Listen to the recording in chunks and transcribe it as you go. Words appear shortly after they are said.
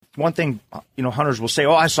one thing, hunters will say,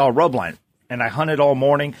 "Oh, I saw a rub line, and I hunted all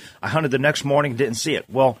morning. I hunted the next morning, didn't see it."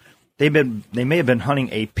 Well, they may have been hunting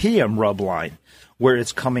a PM rub line where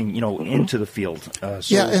it's coming, into the field.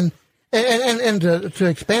 And to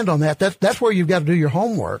expand on that, that's where you've got to do your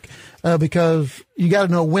homework because you got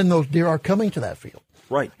to know when those deer are coming to that field.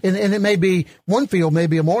 Right. And it may be one field, may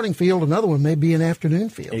be a morning field, another one may be an afternoon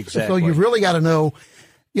field. Exactly. So you've really got to know,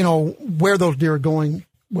 where those deer are going,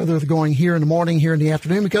 whether they're going here in the morning, here in the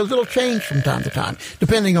afternoon, because it'll change from time to time,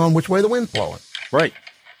 depending on which way the wind's blowing. Right.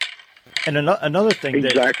 And another thing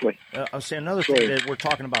exactly. I'll say another thing that we're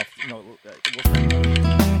talking about,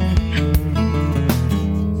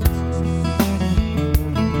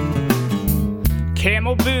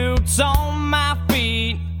 camel boots on my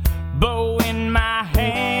feet, bow in my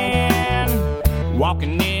hand,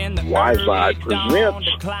 walking in the Wise-Eyed presents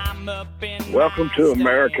Welcome to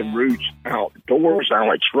American Roots Outdoors.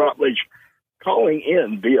 Alex Rutledge calling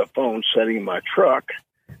in via phone, setting my truck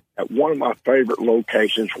at one of my favorite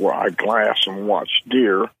locations where I glass and watch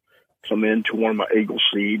deer come into one of my Eagle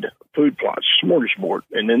Seed food plots, Smorgasbord.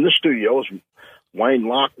 And in the studios, Wayne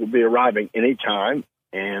Locke will be arriving anytime,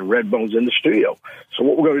 and Redbone's in the studio. So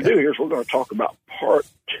what we're going to do here is we're going to talk about part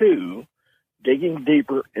 2, digging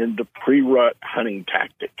deeper into pre-rut hunting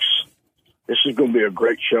tactics. This is going to be a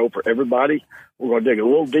great show for everybody. We're going to dig a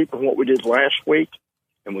little deeper than what we did last week,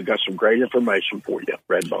 and we got some great information for you,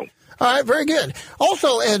 Redbone. All right, very good.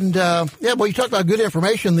 Also, you talked about good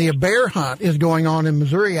information. The bear hunt is going on in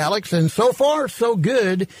Missouri, Alex, and so far, so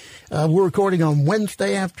good. We're recording on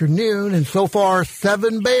Wednesday afternoon, and so far,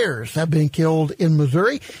 7 bears have been killed in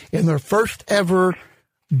Missouri in their first ever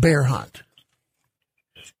bear hunt.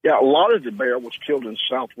 Yeah, a lot of the bear was killed in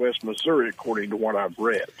southwest Missouri, according to what I've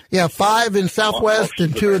read. Yeah, 5 in southwest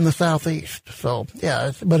and 2 in the southeast. So,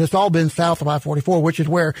 yeah, but it's all been south of I-44, which is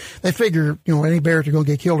where they figure, any bears are going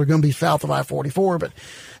to get killed are going to be south of I-44. But,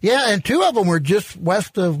 yeah, and 2 of them were just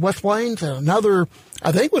west of West Plains, and another,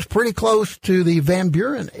 I think, was pretty close to the Van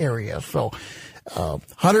Buren area. So,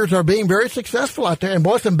 hunters are being very successful out there, and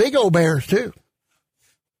boy, some big old bears, too.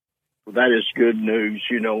 Well, that is good news.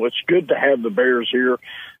 It's good to have the bears here,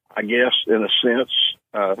 I guess, in a sense,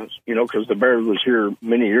 because the bear was here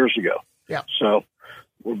many years ago. Yeah. So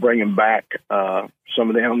we're bringing back some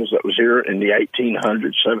of the animals that was here in the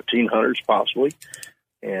 1800s, 1700s, possibly.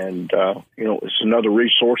 And, it's another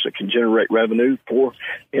resource that can generate revenue for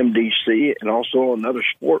MDC and also another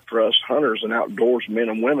sport for us hunters and outdoors men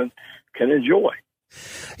and women can enjoy.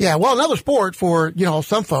 Yeah, well, another sport for,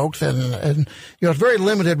 some folks, and it's very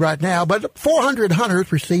limited right now, but 400 hunters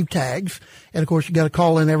receive tags. And of course, you got to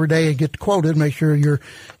call in every day and get quoted, make sure you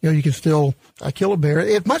can still kill a bear.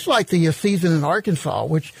 It's much like the season in Arkansas,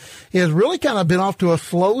 which has really kind of been off to a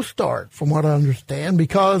slow start from what I understand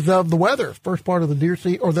because of the weather. First part of the deer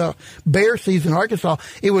season or the bear season in Arkansas,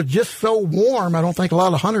 it was just so warm. I don't think a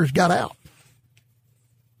lot of hunters got out.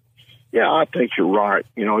 Yeah, I think you're right.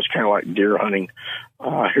 It's kind of like deer hunting.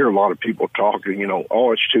 I hear a lot of people talking,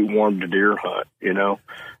 oh, it's too warm to deer hunt,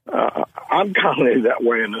 I'm kind of that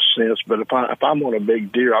way in a sense, but if I'm on a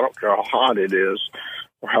big deer, I don't care how hot it is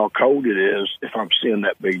or how cold it is, if I'm seeing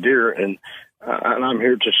that big deer. And I'm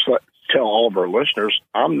here to tell all of our listeners,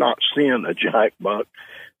 I'm not seeing a giant buck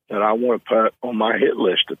that I want to put on my hit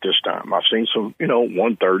list at this time. I've seen some,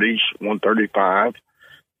 130s, 135.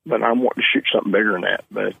 But I'm wanting to shoot something bigger than that.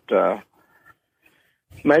 But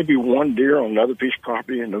maybe one deer on another piece of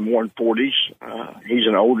property in the 140s. He's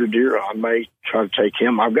an older deer. I may try to take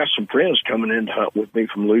him. I've got some friends coming in to hunt with me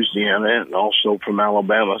from Louisiana and also from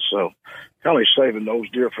Alabama. So kind of saving those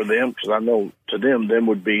deer for them because I know to them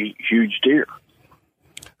would be huge deer.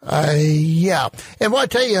 Yeah. And what I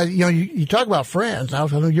tell you, you talk about friends. I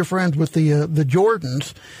know you're friends with the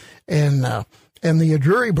Jordans and the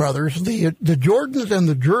Drury brothers. The Jordans and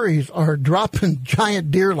the Drurys are dropping giant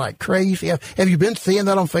deer like crazy. Have you been seeing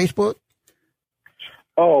that on Facebook?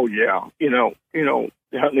 Oh yeah.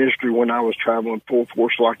 The hunting industry, when I was traveling full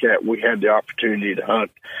force like that, we had the opportunity to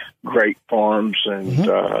hunt great farms,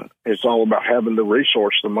 and it's all about having the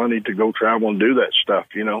resource, the money to go travel and do that stuff.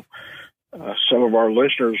 Some of our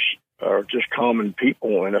listeners are just common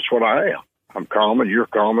people, and that's what I am. I'm common. You're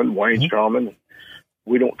common. Wayne's common.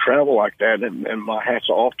 We don't travel like that, and my hat's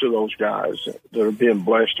off to those guys that are being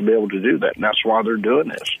blessed to be able to do that, and that's why they're doing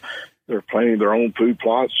this. They're planting their own food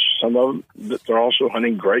plots. Some of them, they're also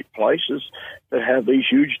hunting great places that have these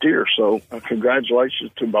huge deer. So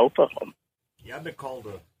congratulations to both of them. Yeah, I've been called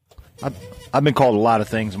I've been called a lot of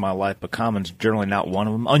things in my life, but common's generally not one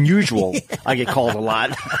of them. Unusual, I get called a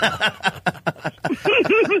lot.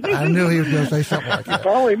 I knew he was going to say something like that. He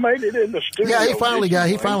finally made it in the studio. Yeah,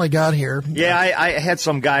 he finally got here. Yeah, I had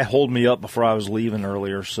some guy hold me up before I was leaving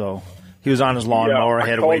earlier, so he was on his lawnmower. I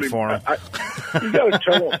had to wait for him. You got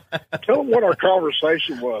to tell him what our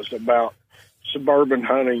conversation was about suburban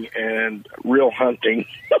hunting and real hunting.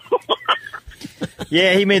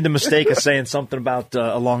 Yeah, he made the mistake of saying something about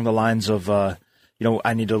along the lines of, I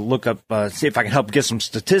need to look up, see if I can help get some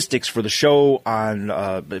statistics for the show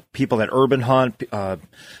on people that urban hunt,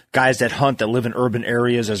 guys that hunt that live in urban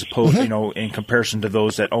areas as opposed, in comparison to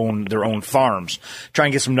those that own their own farms. Try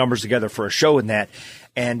and get some numbers together for a show in that.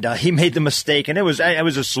 And he made the mistake, and it was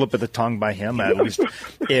a slip of the tongue by him. At least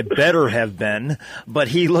it better have been. But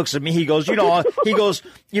he looks at me. He goes,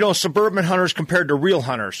 suburban hunters compared to real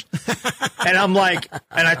hunters. And I'm like,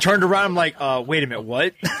 and I turned around. I'm like, wait a minute,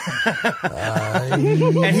 what?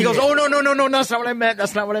 And he goes, oh no, that's not what I meant.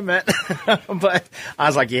 That's not what I meant. But I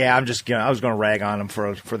was like, yeah, I was going to rag on him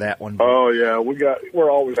for that one. Oh yeah,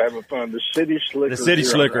 we're always having fun. The City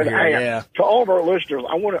Slicker here. Yeah. To all of our listeners,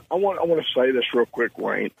 I want to say this real quick.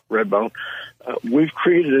 Wayne Redbone, we've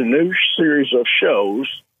created a new series of shows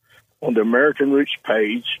on the American Roots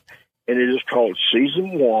page, and it is called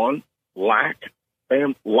Season 1, Lock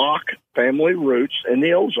Family Roots in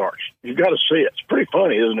the Ozarks. You've got to see it. It's pretty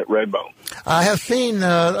funny, isn't it, Redbone? I have seen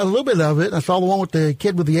a little bit of it. I saw the one with the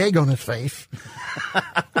kid with the egg on his face.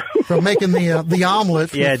 From making the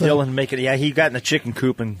omelet. Yeah, Dylan making it. Yeah, he got in the chicken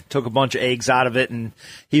coop and took a bunch of eggs out of it, and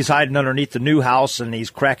he's hiding underneath the new house, and he's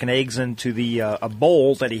cracking eggs into the a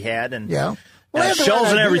bowl that he had, and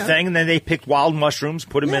shells and everything. And then they picked wild mushrooms,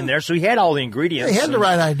 put them in there, so he had all the ingredients. He had the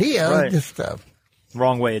right idea. Right. Just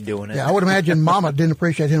wrong way of doing it. Yeah, I would imagine Mama didn't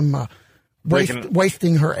appreciate him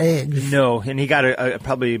wasting her eggs. No, and he got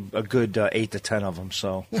probably a good 8 to 10 of them.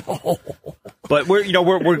 So, but we're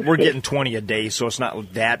getting 20 a day, so it's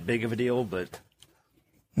not that big of a deal. But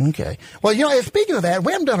okay, well, speaking of that,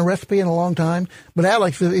 we haven't done a recipe in a long time. But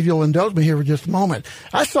Alex, if you'll indulge me here for just a moment,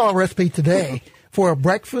 I saw a recipe today for a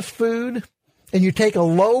breakfast food, and you take a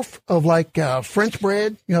loaf of French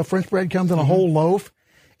bread. French bread comes in a whole loaf.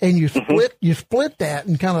 And you split that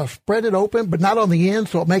and kind of spread it open, but not on the end,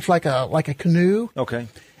 so it makes like a canoe. Okay.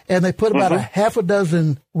 And they put about a half a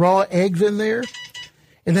dozen raw eggs in there,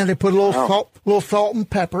 and then they put a little salt and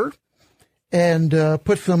pepper, and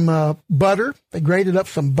put some butter. They grated up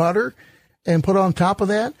some butter and put on top of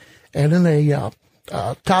that, and then they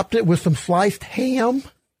topped it with some sliced ham,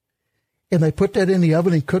 and they put that in the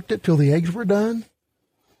oven and cooked it till the eggs were done,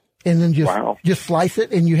 and then just slice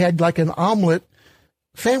it, and you had like an omelet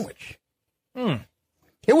sandwich.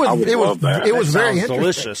 It was very interesting.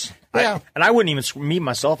 Delicious. Yeah, I wouldn't even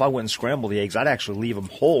I wouldn't scramble the eggs. I'd actually leave them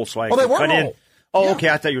whole so I could cut in. Oh, yeah. Okay.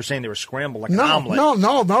 I thought you were saying they were scrambled like an omelet.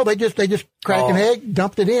 No. They just cracked an egg,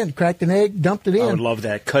 dumped it in. Cracked an egg, dumped it in. I would love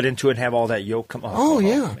that. Cut into it and have all that yolk come.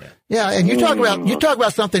 Yeah. And you talk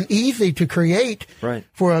about something easy to create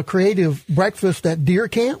for a creative breakfast at deer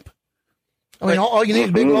camp. I mean, all you need is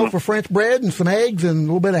a big loaf of French bread and some eggs and a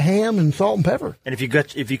little bit of ham and salt and pepper. And if you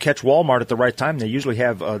catch Walmart at the right time, they usually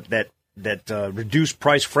have that reduced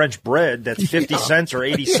price French bread that's 50 cents or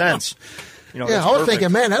 80 cents. I was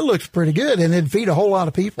thinking, man, that looks pretty good, and it'd feed a whole lot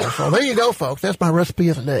of people. So there you go, folks. That's my recipe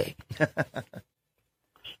of the day.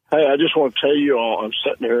 Hey, I just want to tell you all, I'm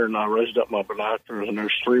sitting here and I raised up my binoculars, and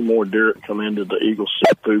there's 3 more deer that come into the Eagle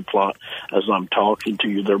Seafood plot as I'm talking to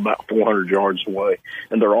you. They're about 400 yards away,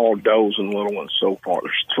 and they're all does and little ones so far.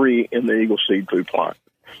 There's 3 in the Eagle Seafood plot.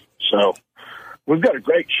 So we've got a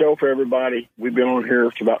great show for everybody. We've been on here.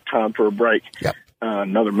 It's about time for a break. Yep.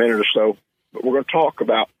 Another minute or so. But we're going to talk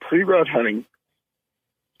about pre-rut hunting,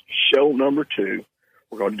 show number 2.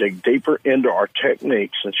 We're going to dig deeper into our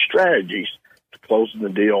techniques and strategies to closing the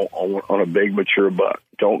deal on a big mature buck.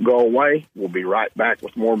 Don't go away. We'll be right back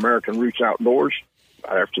with more American Roots Outdoors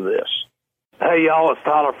right after this. Hey, y'all, it's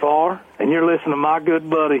Tyler Farr, and you're listening to my good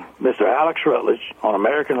buddy, Mr. Alex Rutledge, on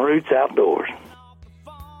American Roots Outdoors.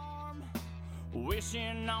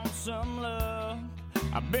 Wishing on some love.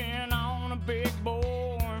 I've been on a big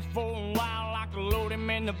boy for a while. I could load him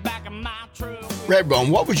in the back of my truck. Redbone,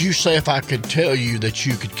 what would you say if I could tell you that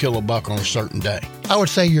you could kill a buck on a certain day? I would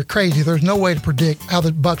say you're crazy. There's no way to predict how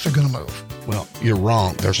the bucks are going to move. Well, you're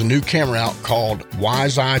wrong. There's a new camera out called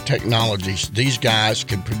Wise Eye Technologies. These guys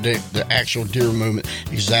can predict the actual deer movement,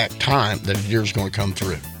 exact time that a deer is going to come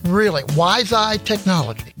through. Really? Wise Eye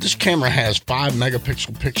Technology. This camera has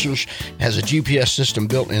 5-megapixel pictures, has a GPS system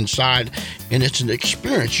built inside, and it's an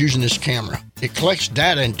experience using this camera. It collects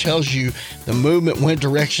data and tells you the movement, wind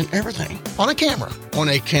direction, everything. On a camera? On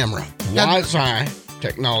a camera.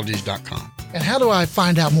 WiseEyeTechnologies.com. And how do I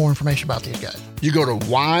find out more information about these guys? You go to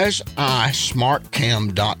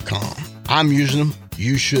WiseEyeSmartCam.com. I'm using them.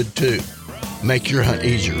 You should too. Make your hunt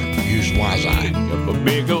easier. Use Wise Eye. Up a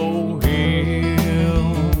big old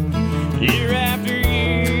hill, year after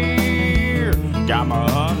year, got my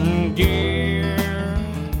hunting gear.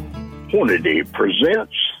 Hornady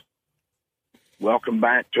presents. Welcome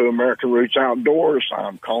back to American Roots Outdoors.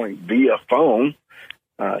 I'm calling via phone,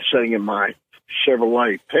 sitting in my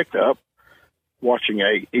Chevrolet pickup, watching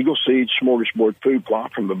a Eagle Seed smorgasbord food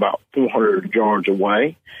plot from about 400 yards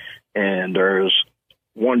away, and there's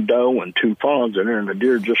one doe and two fawns in there, and the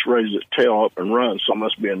deer just raised its tail up and runs, so it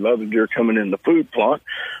must be another deer coming in the food plot.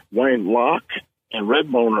 Wayne Locke and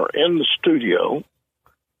Redbone are in the studio,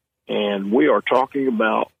 and we are talking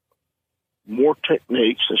about more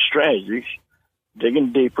techniques and strategies,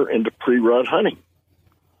 digging deeper into pre-rut hunting.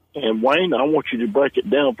 And Wayne, I want you to break it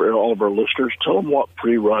down for all of our listeners. Tell them what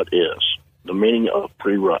pre-rut is, the meaning of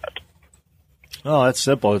pre-rut. Oh, that's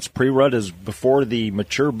simple. It's pre-rut is before the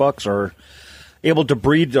mature bucks are able to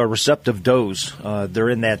breed receptive does. They're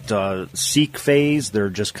in that seek phase. They're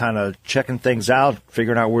just kind of checking things out,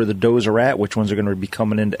 figuring out where the does are at, which ones are going to be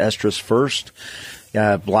coming into estrus first.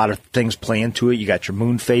 A lot of things play into it. You got your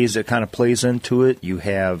moon phase that kind of plays into it. You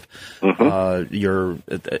have your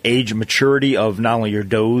age and maturity of not only your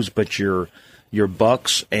does but your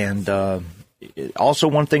bucks. And also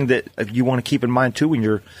one thing that you want to keep in mind too when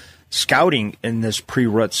you're scouting in this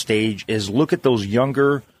pre-rut stage is look at those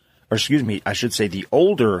younger, or excuse me, I should say the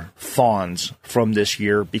older fawns from this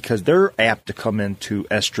year, because they're apt to come into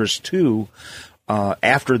estrus too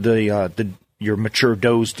after your mature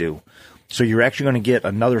does do. So you're actually going to get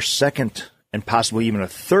another second and possibly even a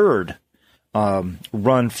third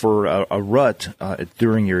run for a rut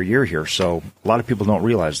during your year here. So a lot of people don't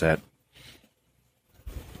realize that.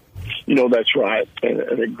 You know, that's right. And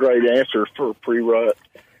a great answer for pre-rut.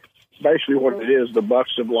 Basically what it is, the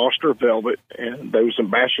bucks have lost their velvet, and those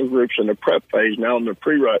ambassador groups in the prep phase, now in the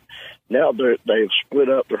pre-rut, now they've split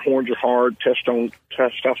up, their horns are hard,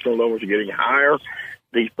 testosterone levels are getting higher.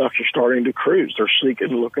 These bucks are starting to cruise. They're seeking,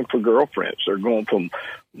 looking for girlfriends. They're going from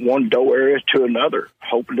one doe area to another,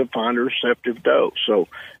 hoping to find a receptive doe. So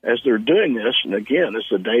as they're doing this, and again, as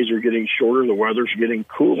the days are getting shorter, the weather's getting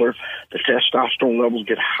cooler, the testosterone levels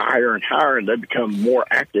get higher and higher, and they become more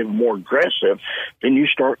active, more aggressive, then you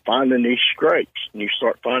start finding these scrapes, and you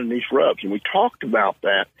start finding these rubs. And we talked about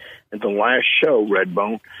that in the last show,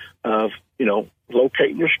 Redbone, of,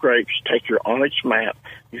 locating your scrapes, take your Onyx map.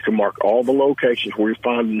 You can mark all the locations where you're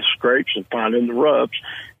finding the scrapes and finding the rubs,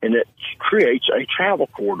 and it creates a travel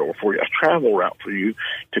corridor for you, a travel route for you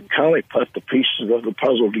to kind of put the pieces of the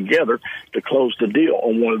puzzle together to close the deal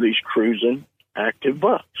on one of these cruising active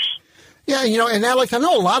bucks. Yeah, and Alex, I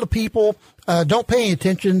know a lot of people don't pay any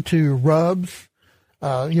attention to rubs.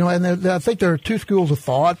 And I think there are two schools of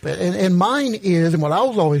thought, and mine is, and what I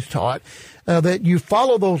was always taught, that you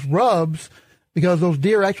follow those rubs because those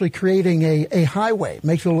deer are actually creating a highway. It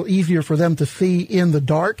makes it a little easier for them to see in the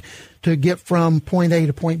dark to get from point A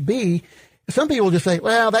to point B. Some people just say,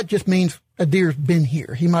 well, that just means a deer's been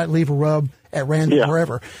here. He might leave a rub at random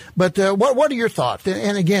wherever. But what are your thoughts?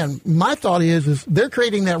 And again, my thought is they're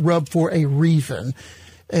creating that rub for a reason.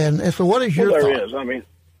 And so what is your thought? There is. I mean,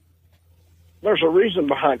 there's a reason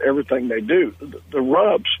behind everything they do. The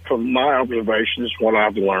rubs, from my observations, what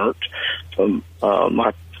I've learned from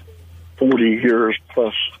my 40 years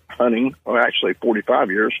plus hunting, or actually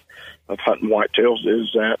 45 years of hunting whitetails,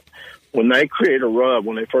 is that when they create a rub,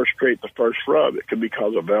 when they first create the first rub, it could be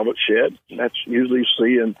called a velvet shed. That's usually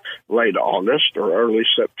seen in late August or early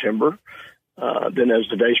September. Then as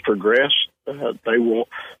the days progress, they will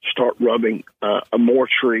start rubbing more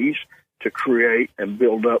trees to create and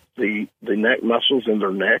build up the neck muscles in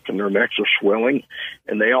their neck, and their necks are swelling.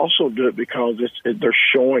 And they also do it because they're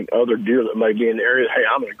showing other deer that may be in the area, hey,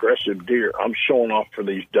 I'm an aggressive deer. I'm showing off for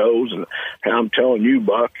these does, and hey, I'm telling you,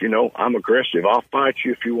 buck, I'm aggressive. I'll fight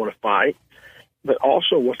you if you want to fight. But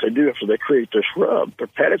also what they do after they create this rub, their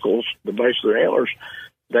pedicles, the base of their antlers,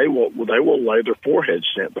 they will lay their forehead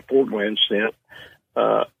scent, the foregland scent,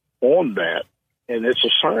 on that. And it's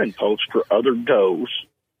a signpost for other does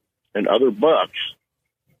and other bucks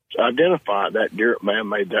to identify that deer man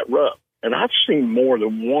made that rub. And I've seen more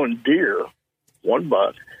than one deer one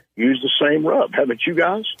buck, use the same rub. Haven't you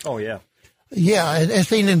guys? Oh, yeah. Yeah, I've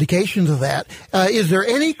seen indications of that. Is there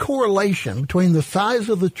any correlation between the size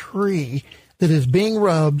of the tree that is being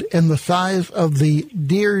rubbed and the size of the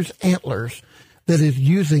deer's antlers that is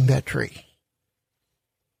using that tree?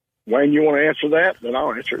 Wayne, you want to answer that? Then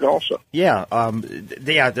I'll answer it also. Yeah.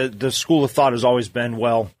 The school of thought has always been,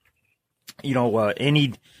 well,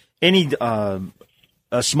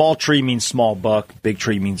 a small tree means small buck, big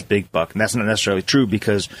tree means big buck. And that's not necessarily true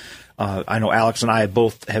because I know Alex and I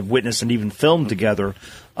both have witnessed and even filmed together,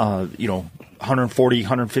 140,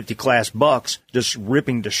 150 class bucks just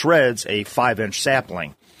ripping to shreds a 5-inch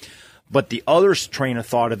sapling. But the other train of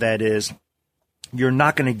thought of that is you're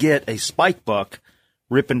not going to get a spike buck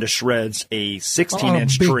ripping to shreds a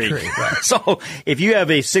 16-inch tree. Right. So if you have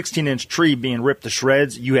a 16-inch tree being ripped to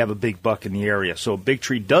shreds, you have a big buck in the area. So a big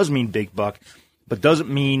tree does mean big buck, but doesn't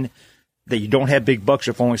mean that you don't have big bucks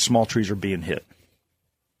if only small trees are being hit.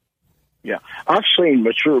 Yeah, I've seen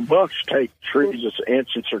mature bucks take trees that's an inch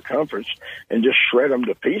in circumference and just shred them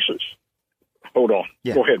to pieces. Hold on.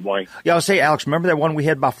 Yeah. Go ahead, Wayne. Yeah, I was say, Alex, remember that one we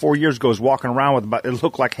had about 4 years ago? Was walking around with it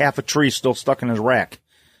looked like half a tree still stuck in his rack.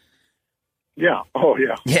 Yeah. Oh,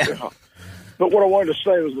 yeah. Yeah. But what I wanted to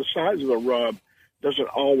say was the size of the rub doesn't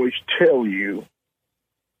always tell you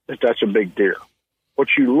that that's a big deer. What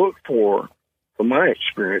you look for, from my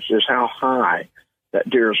experience, is how high that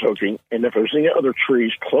deer is hooking, and if there's any other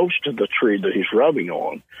trees close to the tree that he's rubbing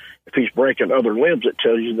on, if he's breaking other limbs, it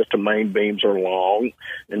tells you that the main beams are long,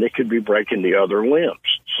 and they could be breaking the other limbs.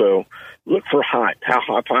 So look for height. How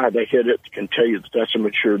high they hit it can tell you that that's a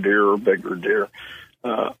mature deer or a bigger deer.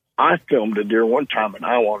 I filmed a deer one time, and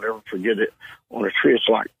I won't ever forget it, on a tree. It's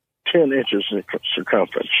like 10 inches in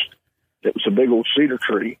circumference. It was a big old cedar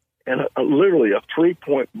tree. And literally a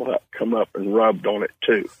 3-point buck come up and rubbed on it,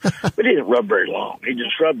 too. But he didn't rub very long. He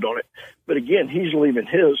just rubbed on it. But, again, he's leaving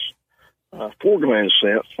his foregland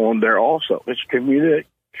scent on there also. It's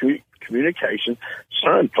communication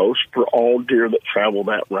signpost for all deer that travel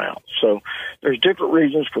that route. So there's different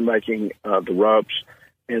reasons for making the rubs,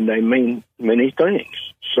 and they mean many things.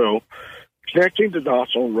 So connecting the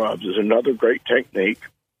dots on rubs is another great technique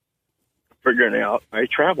for figuring out a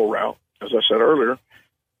travel route, as I said earlier,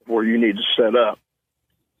 where you need to set up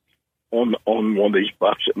on one of these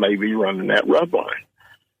bucks that may be running that rub line.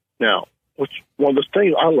 Now, one of the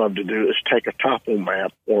things I love to do is take a topo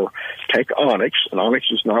map or take Onyx, and Onyx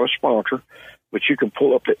is not a sponsor, but you can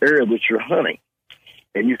pull up the area that you're hunting.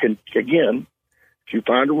 And you can, again, if you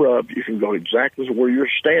find a rub, you can go exactly where you're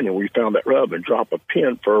standing, where you found that rub, and drop a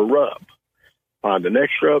pin for a rub. Find the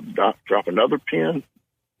next rub, drop another pin,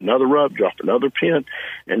 another rub, drop another pin,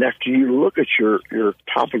 and after you look at your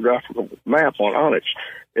topographical map on Onyx,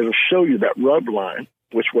 it'll show you that rub line,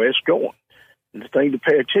 which way it's going. And the thing to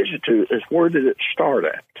pay attention to is, where did it start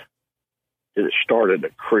at? Did it start at a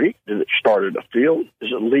creek? Did it start at a field?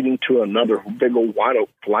 Is it leading to another big old white oak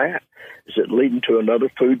flat? Is it leading to another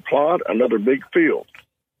food plot, another big field?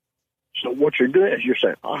 So what you're doing is you're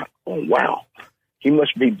saying, oh wow, he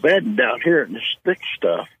must be bedding down here in this thick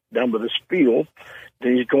stuff down by this field.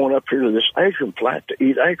 Then he's going up here to this acorn flat to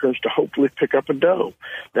eat acorns to hopefully pick up a doe.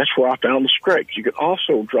 That's where I found the scrapes. You can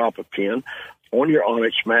also drop a pin on your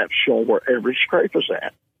Onyx map showing where every scrape is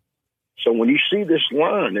at. So when you see this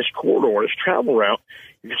line, this corridor, this travel route,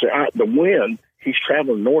 you can say, all right, the wind, he's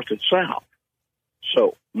traveling north and south.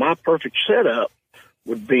 So my perfect setup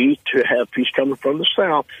would be to have, if he's coming from the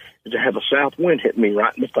south, is to have a south wind hit me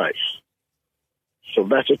right in the face. So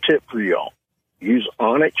that's a tip for y'all. Use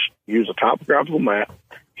Onyx, use a topographical map,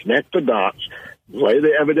 connect the dots, lay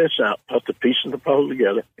the evidence out, put the pieces of the puzzle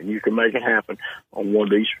together, and you can make it happen on one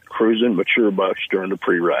of these cruising mature bucks during the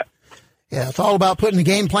pre-rut. Yeah, it's all about putting the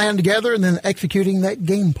game plan together and then executing that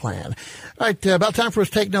game plan. All right, about time for us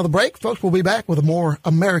to take another break. Folks, we'll be back with more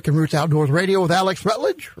American Roots Outdoors Radio with Alex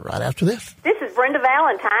Rutledge right after this. This is Brenda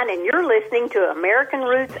Valentine, and you're listening to American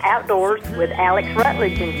Roots Outdoors with Alex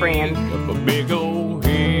Rutledge and friends. Up a big old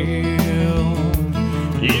hill,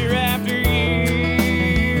 year after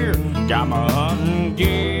year, got my hunting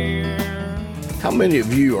gear. How many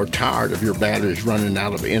of you are tired of your batteries running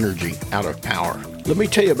out of energy, out of power? Let me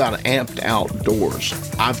tell you about Amped Outdoors.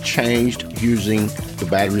 I've changed using the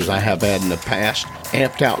batteries I have had in the past.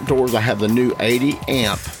 Amped Outdoors, I have the new 80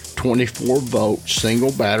 amp 24-volt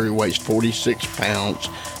single battery, weighs 46 pounds.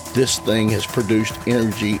 This thing has produced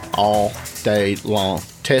energy all day long.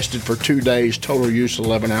 Tested for 2 days, total use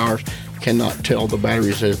 11 hours. Cannot tell the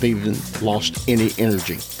batteries have even lost any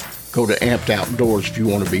energy. Go to Amped Outdoors if you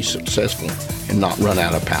want to be successful and not run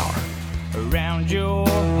out of power. Around your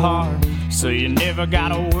heart, so you never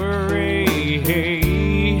gotta worry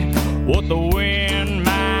what the wind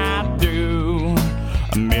might do.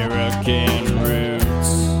 American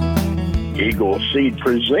Roots. Eagle Seed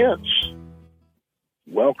presents.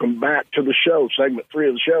 Welcome back to the show, segment 3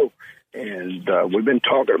 of the show. And we've been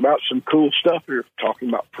talking about some cool stuff here, talking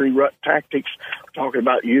about pre-rut tactics, talking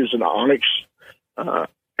about using the Onyx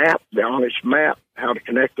app, the Onyx map, how to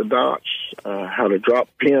connect the dots, how to drop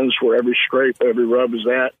pins where every scrape, every rub is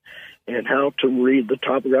at, and how to read the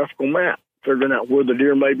topographical map, figuring out where the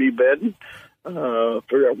deer may be bedding,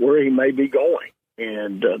 figure out where he may be going.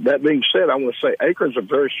 And that being said, I want to say acorns are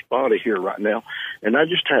very spotty here right now. And I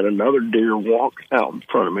just had another deer walk out in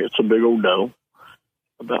front of me. It's a big old doe,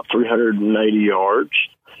 about 380 yards.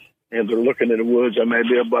 And they're looking in the woods. There may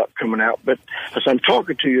be a buck coming out. But as I'm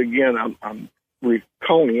talking to you again, I'm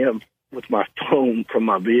recalling him with my phone from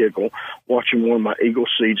my vehicle, watching one of my Eagle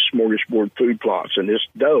Seed smorgasbord food plots. And this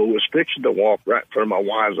doe was fixing to walk right in front of my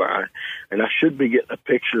wise eye. And I should be getting a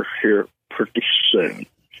picture here pretty soon.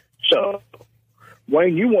 So,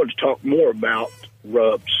 Wayne, you want to talk more about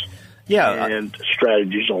rubs, and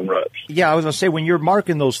strategies on rubs. Yeah, I was going to say, when you're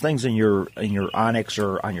marking those things in your Onyx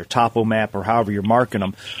or on your Topo map or however you're marking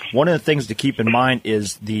them, one of the things to keep in mind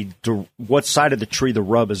is what side of the tree the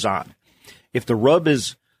rub is on. If the rub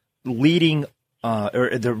is leading,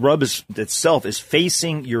 or the rub itself is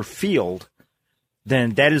facing your field,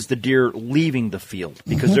 then that is the deer leaving the field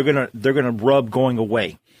because they're gonna rub going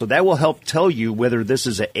away. So that will help tell you whether this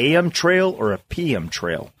is an AM trail or a PM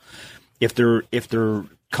trail. If they're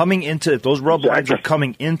coming into, if those rub lines are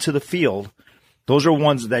coming into the field, those are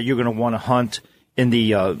ones that you're going to want to hunt in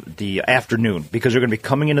the afternoon because they're going to be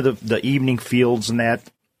coming into the evening fields and that.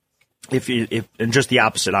 And just the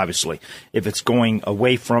opposite, obviously. If it's going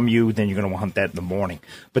away from you, then you're going to hunt that in the morning.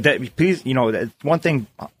 But that, one thing,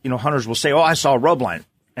 hunters will say, "Oh, I saw a rub line,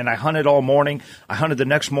 and I hunted all morning. I hunted the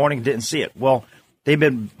next morning, didn't see it." Well, they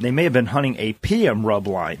may have been hunting a PM rub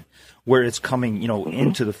line where it's coming,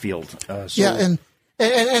 into the field. And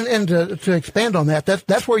to expand on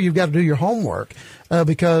that's where you've got to do your homework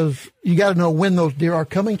because you got to know when those deer are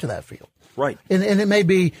coming to that field. Right. And it may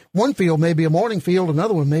be one field, may be a morning field,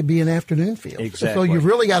 another one may be an afternoon field. Exactly. So you've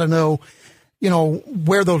really got to know,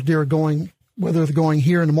 where those deer are going, whether they're going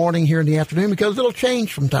here in the morning, here in the afternoon, because it'll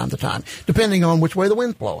change from time to time, depending on which way the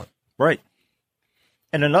wind's blowing. Right.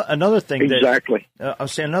 And another thing exactly. I'll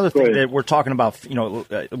say another thing that we're talking about,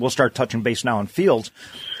 we'll start touching base now on fields,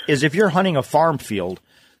 is if you're hunting a farm field,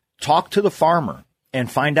 talk to the farmer and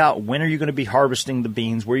find out when are you going to be harvesting the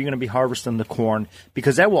beans, where you're going to be harvesting the corn,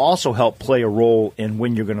 because that will also help play a role in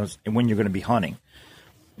when you're going to be hunting.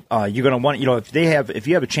 You're going to want, if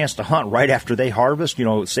you have a chance to hunt right after they harvest,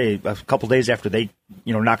 say a couple days after they,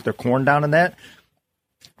 knock their corn down and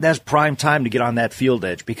that's prime time to get on that field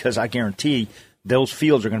edge because I guarantee those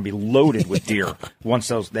fields are going to be loaded with deer once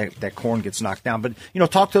that corn gets knocked down. But,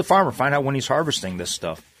 talk to the farmer, find out when he's harvesting this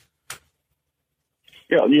stuff.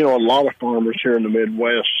 Yeah, a lot of farmers here in the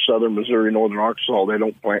Midwest, southern Missouri, northern Arkansas, they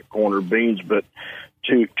don't plant corn or beans. But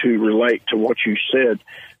to relate to what you said,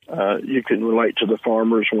 you can relate to the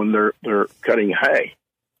farmers when they're cutting hay.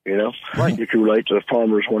 Right. You can relate to the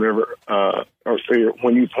farmers whenever or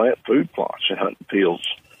when you plant food plots and hunting fields.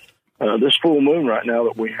 This full moon right now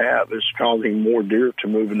that we have is causing more deer to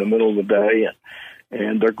move in the middle of the day,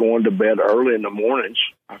 and they're going to bed early in the mornings.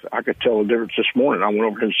 I could tell the difference this morning. I went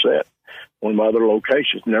over and set one of my other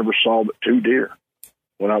locations, never saw but 2 deer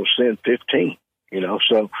when I was seeing 15,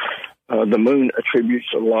 So the moon attributes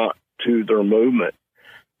a lot to their movement.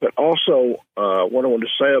 But also what I want to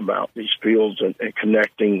say about these fields and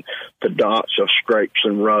connecting the dots of scrapes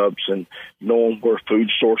and rubs and knowing where food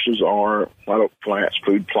sources are, white oak flats,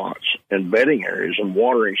 food plots, and bedding areas and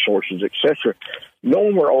watering sources, etc.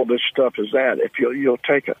 Knowing where all this stuff is at, if you'll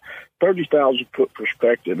take a 30,000-foot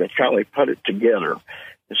perspective and kind of put it together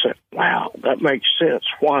and say, wow, that makes sense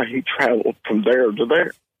why he traveled from there to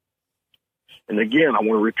there. And again, I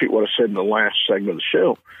want to repeat what I said in the last segment of the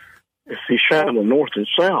show. If he's traveling north and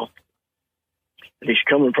south, and he's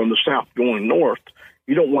coming from the south going north,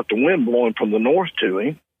 you don't want the wind blowing from the north to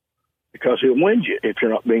him because he'll wind you if you're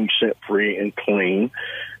not being scent free and clean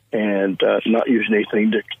and not using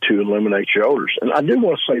anything to eliminate your odors. And I do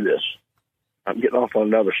want to say this. I'm getting off on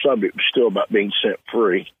another subject, but still about being scent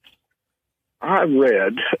free. I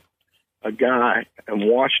read a guy and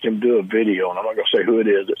watched him do a video, and I'm not going to say who it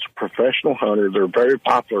is. It's a professional hunter. They're very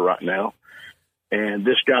popular right now. And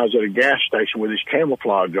this guy's at a gas station with his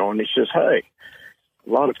camouflage on. He says, hey, a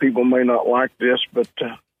lot of people may not like this, but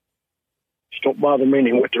just don't bother me. And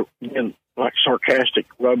he went to, again, like sarcastic,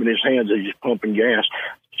 rubbing his hands as he's pumping gas.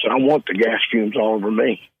 So I want the gas fumes all over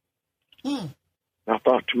me. I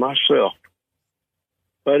thought to myself,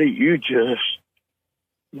 buddy, you just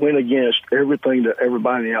went against everything that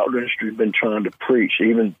everybody in the outdoor industry has been trying to preach,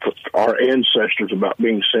 even our ancestors, about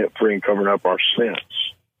being scent-free and covering up our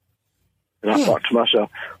scents. And I thought to myself,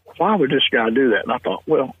 why would this guy do that? And I thought,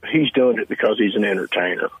 well, he's doing it because he's an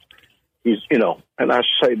entertainer. He's, and I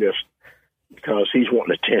say this because he's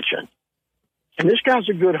wanting attention. And this guy's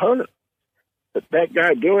a good hunter. But that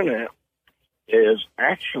guy doing that is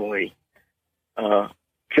actually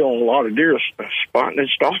killing a lot of deer, spotting and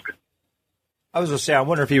stalking. I was going to say, I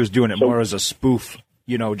wonder if he was doing it more as a spoof,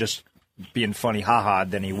 just being funny, ha-ha,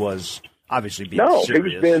 than he was obviously being serious. No, he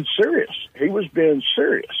was being serious. He was being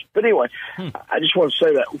serious. But anyway, I just want to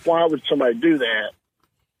say that. Why would somebody do that?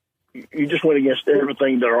 You just went against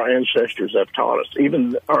everything that our ancestors have taught us,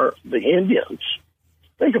 even the Indians.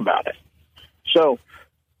 Think about it. So,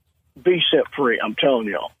 be scent-free, I'm telling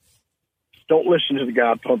y'all. Don't listen to the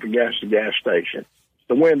guy pumping gas at the gas station.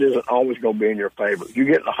 The wind isn't always going to be in your favor. You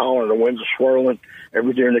get in a holler and the winds are swirling,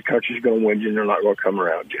 every deer in the country is going to wind you and they're not going to come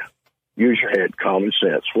around you. Use your head, common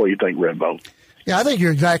sense. What do you think, Redbone? Yeah, I think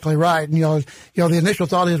you're exactly right. And, the initial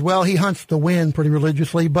thought is, well, he hunts the wind pretty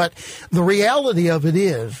religiously, but the reality of it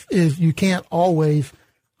is you can't always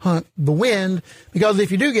hunt the wind, because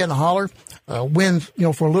if you do get in a holler, winds,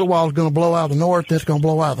 for a little while is going to blow out of the north, then it's going to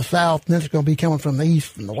blow out of the south, and then it's going to be coming from the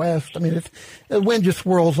east and the west. I mean, the wind just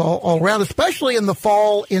swirls all around, especially in the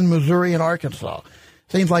fall in Missouri and Arkansas.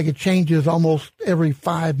 Seems like it changes almost every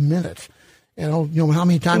 5 minutes. How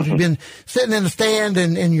many times you've been sitting in the stand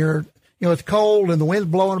and you're, it's cold and the wind's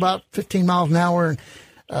blowing about 15 miles an hour,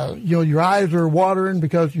 and your eyes are watering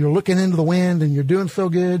because you're looking into the wind and you're doing so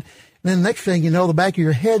good. And then the next thing you know, the back of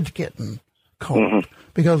your head's getting cold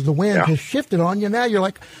because the wind has shifted on you. Now you're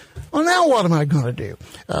like, well, now what am I going to do?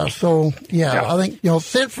 I think,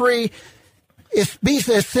 scent-free, be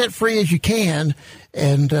as scent-free as you can.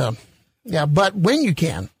 And, but when you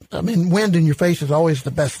can, wind in your face is always the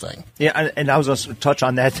best thing. Yeah, and I was going to touch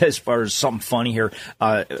on that as far as something funny here.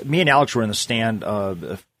 Me and Alex were in the stand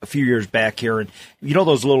a few years back here, and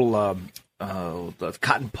those little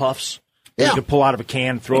cotton puffs that you could pull out of a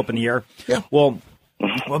can, throw up in the air? Yeah. Well,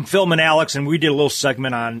 I'm filming Alex, and we did a little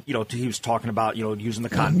segment on, he was talking about, using the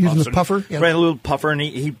cotton puffs. Using the puffer? Yeah. Right, a little puffer, and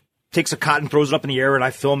he takes a cotton, throws it up in the air, and I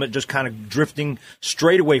film it just kind of drifting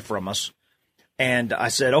straight away from us. And I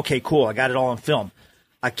said, okay, cool, I got it all on film.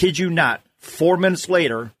 I kid you not, 4 minutes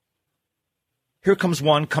later, here comes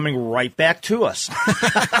one coming right back to us.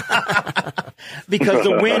 Because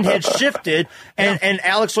the wind had shifted, and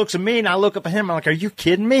Alex looks at me, and I look up at him, I'm like, are you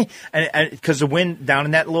kidding me? And because the wind down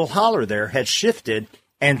in that little holler there had shifted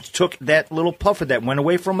and took that little puffer that went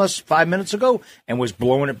away from us 5 minutes ago and was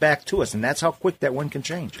blowing it back to us. And that's how quick that wind can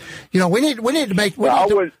change. We need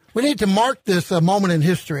to mark this moment in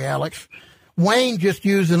history, Alex. Wayne just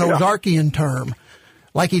used an Ozarkian term,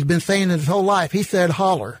 like he's been saying it his whole life. He said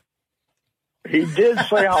holler. He did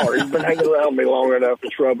say holler. He's been hanging around me long enough.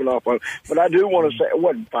 It's rubbing off on. But I do want to say it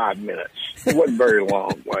wasn't 5 minutes. It wasn't very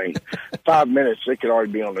long, Wayne. 5 minutes, it could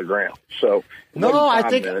already be on the ground. So no, I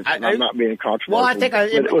think I'm not being controversial. Well, I think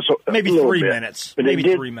it was maybe 3 minutes. But maybe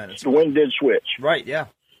 3 minutes. The wind did switch. Right. Yeah.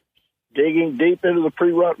 Digging deep into the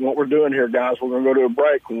pre-rut. And what we're doing here, guys, we're going to go to a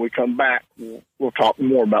break. When we come back, we'll talk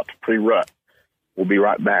more about the pre-rut. We'll be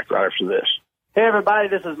right back right after this. Hey, everybody,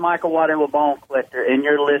 this is Michael Waterloo Bone Collector, and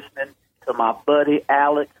you're listening to my buddy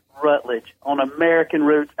Alex Rutledge on American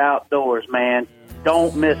Roots Outdoors, man.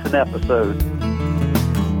 Don't miss an episode.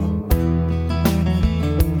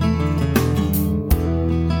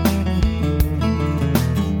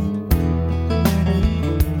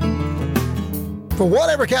 For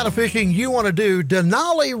whatever kind of fishing you want to do,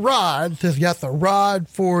 Denali Rods has got the rod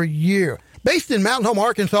for you. Based in Mountain Home,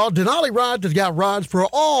 Arkansas, Denali Rods has got rods for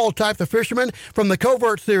all types of fishermen, from the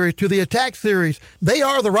Covert Series to the Attack Series. They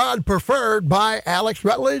are the rod preferred by Alex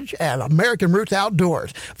Rutledge at American Roots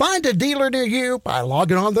Outdoors. Find a dealer near you by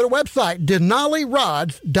logging on to their website,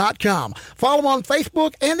 DenaliRods.com. Follow them on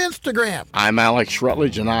Facebook and Instagram. I'm Alex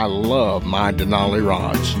Rutledge, and I love my Denali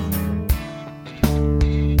rods.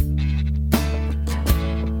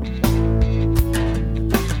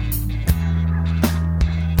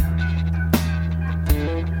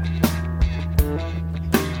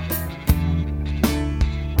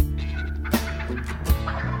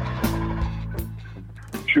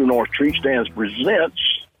 True North Tree Stands presents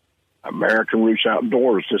American Roots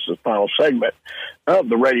Outdoors. This is the final segment of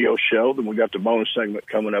the radio show. Then we got the bonus segment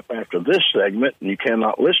coming up after this segment, and you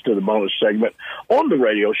cannot listen to the bonus segment on the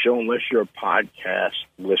radio show unless you're a podcast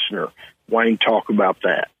listener. Wayne, talk about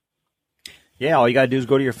that. Yeah, all you got to do is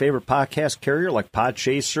go to your favorite podcast carrier like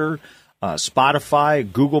Podchaser,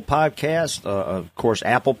 Spotify, Google Podcast, of course,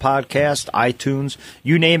 Apple Podcast, iTunes,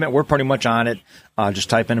 you name it, we're pretty much on it.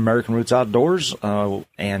 Just type in American Roots Outdoors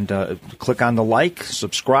and click on the like,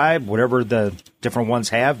 subscribe, whatever the different ones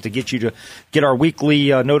have to get you to get our weekly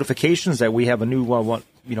notifications that we have a new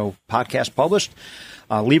podcast published.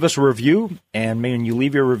 Leave us a review, and when you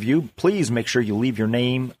leave your review, please make sure you leave your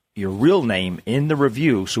name, your real name, in the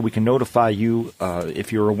review so we can notify you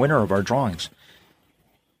if you're a winner of our drawings.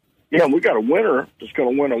 Yeah, we got a winner that's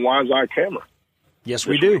going to win a Wise Eye camera. Yes,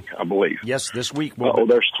 we do. Week, I believe. Yes, this week.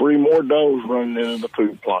 There's 3 more does running into the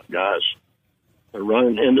food plot, guys. They're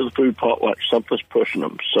running into the food plot like something's pushing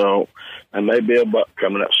them. So there may be a buck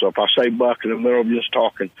coming up. So if I say buck in the middle of just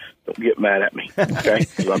talking, don't get mad at me, okay?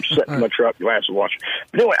 Because I'm setting my truck glass and watching.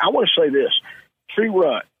 But anyway, I want to say this. Tree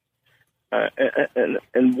Rut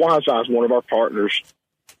and Wise Eye is one of our partners.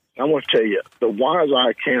 I want to tell you, the Wise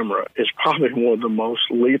Eye camera is probably one of the most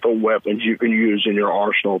lethal weapons you can use in your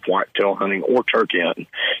arsenal of whitetail hunting or turkey hunting,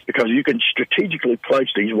 because you can strategically place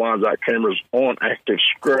these Wise Eye cameras on active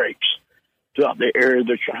scrapes throughout the area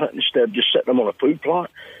that you're hunting. Instead of just setting them on a food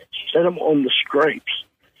plot, set them on the scrapes.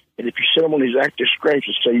 And if you set them on these active scrapes,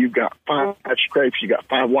 and say you've got 5 scrapes, you got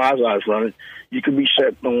 5 Wise Eyes running, you could be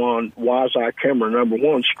setting on Wise Eye camera number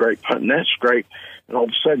 1 scrape, hunting that scrape, and all of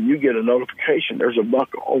a sudden you get a notification there's a buck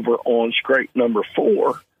over on scrape number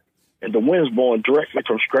 4, and the wind's blowing directly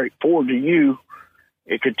from scrape 4 to you.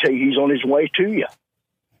 It could tell you he's on his way to you.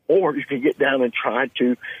 Or you can get down and try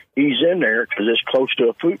to ease in there because it's close to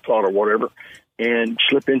a food plot or whatever, and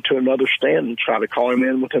slip into another stand and try to call him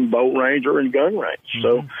in within bow range or in gun range.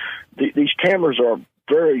 Mm-hmm. So these cameras are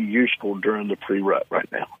very useful during the pre-rut right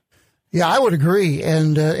now. Yeah, I would agree.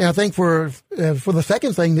 And I think for the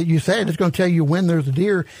second thing that you said, it's going to tell you when there's a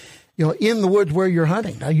deer, in the woods where you're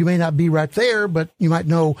hunting. Now, you may not be right there, but you might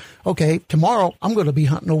know, okay, tomorrow I'm going to be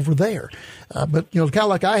hunting over there. But, it's kind of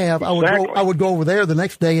like I have. Exactly. I would go over there the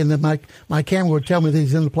next day, and then my camera would tell me that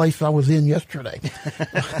he's in the place I was in yesterday.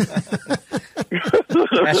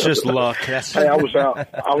 That's just luck. Hey, I was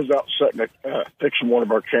out setting fixing one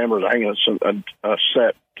of our cameras, hanging a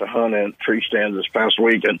set to hunt in tree stands this past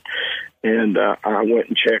week, and I went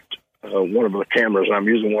and checked one of the cameras. I'm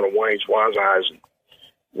using one of Wayne's Wise Eyes, and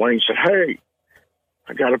Wayne said, "Hey,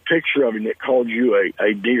 I got a picture of him that called you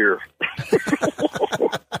a deer."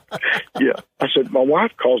 Yeah, I said, "My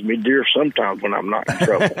wife calls me deer sometimes when I'm not in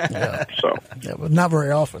trouble." Yeah. So, yeah, but not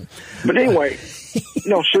very often. But anyway,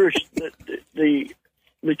 no, seriously,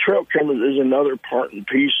 the trail camera is another part and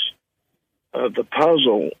piece of the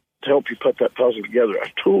puzzle to help you put that puzzle together. A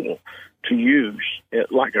tool to use,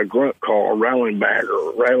 like a grunt call, a rattling bag,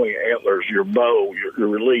 or rattling antlers, your bow, your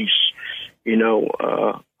release.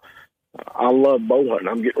 I love bow hunting.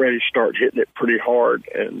 I'm getting ready to start hitting it pretty hard.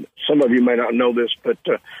 And some of you may not know this, but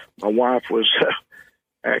my wife was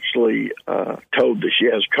actually told that she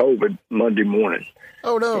has COVID Monday morning.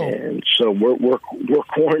 Oh no! And so we're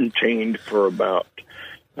quarantined for about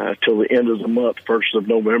till the end of the month, 1st of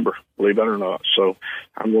November. Believe it or not. So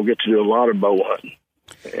I'm gonna get to do a lot of bow hunting.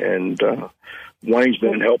 And Wayne's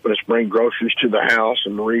been helping us bring groceries to the house,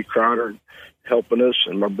 and Marie Crowder helping us,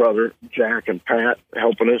 and my brother Jack and Pat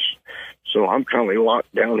helping us. So I'm kind of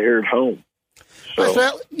locked down here at home.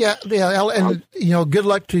 So, yeah, and good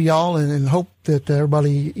luck to y'all, and hope that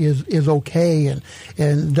everybody is okay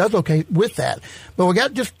and does okay with that. But we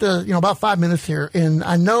got just about 5 minutes here, and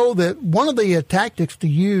I know that one of the tactics to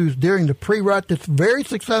use during the pre-rut that's very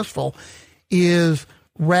successful is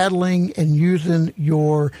rattling and using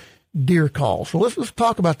your deer call. So let's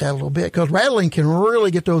talk about that a little bit, because rattling can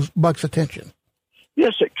really get those bucks' attention.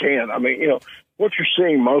 Yes, it can. I mean, what you're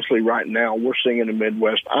seeing mostly right now, we're seeing in the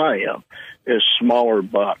Midwest, is smaller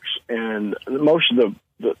bucks. And most of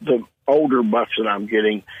the older bucks that I'm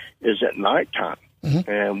getting is at nighttime. Mm-hmm.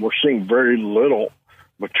 And we're seeing very little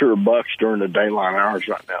mature bucks during the daylight hours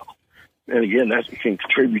right now. And again, that can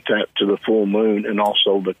contribute that to the full moon and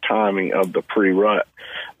also the timing of the pre-rut.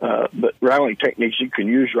 But rattling techniques you can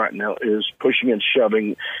use right now is pushing and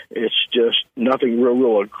shoving. It's just nothing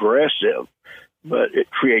real aggressive, but it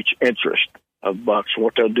creates interest of bucks.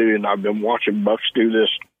 What they'll do, and I've been watching bucks do this,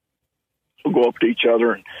 they'll go up to each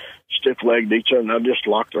other and stiff-legged each other, and they'll just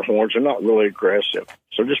lock their horns. They're not really aggressive.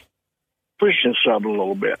 So just push and shove a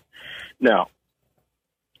little bit. Now,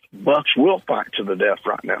 bucks will fight to the death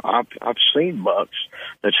right now. I've seen bucks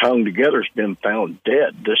that's hung together has been found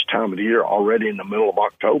dead this time of the year, already in the middle of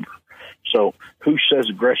October. So who says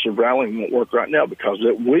aggressive rattling won't work right now? Because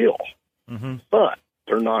it will. Mm-hmm. But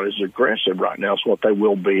they're not as aggressive right now as what they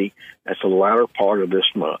will be at the latter part of this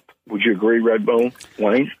month. Would you agree, Redbone?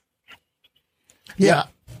 Wayne? Yeah.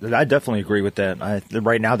 I definitely agree with that.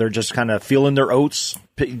 Right now, they're just kind of feeling their oats,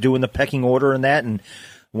 doing the pecking order and that. And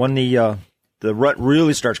when the rut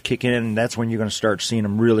really starts kicking in, that's when you're going to start seeing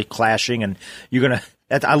them really clashing. And you're going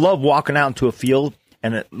to. I love walking out into a field,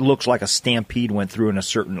 and it looks like a stampede went through in a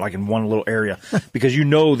certain, like in one little area, because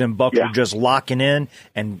them bucks are just locking in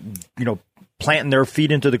and planting their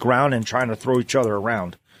feet into the ground and trying to throw each other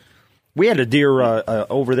around. We had a deer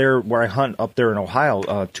over there where I hunt up there in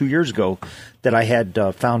Ohio 2 years ago that I had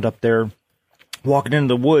found up there walking into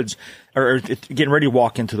the woods, or getting ready to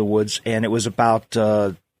walk into the woods, and it was about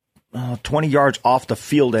 20 yards off the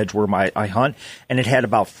field edge where I hunt, and it had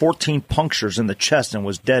about 14 punctures in the chest and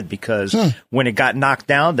was dead because when it got knocked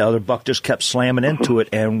down, the other buck just kept slamming into it,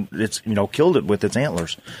 and it's killed it with its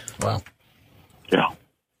antlers. Wow. Yeah.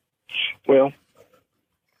 Well,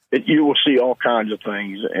 you will see all kinds of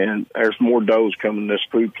things, and there's more does coming in this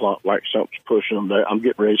food plot, like something's pushing them there. I'm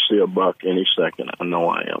getting ready to see a buck any second. I know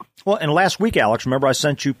I am. Well, and last week, Alex, remember I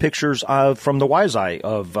sent you pictures from the Wise Eye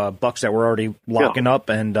of bucks that were already locking up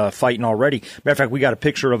and fighting already. Matter of fact, we got a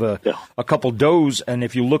picture of a couple does, and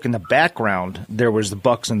if you look in the background, there was the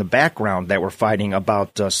bucks in the background that were fighting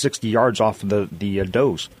about 60 yards off of the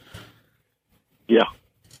does. Yeah.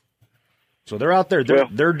 So they're out there.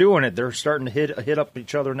 They're doing it. They're starting to hit up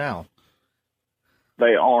each other now.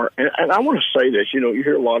 They are. And I want to say this. You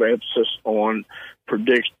hear a lot of emphasis on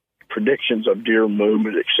predictions of deer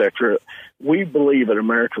movement, etc. We believe at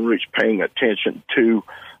American Roots paying attention to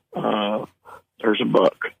there's a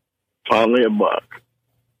buck. Finally a buck.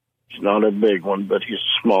 He's not a big one, but he's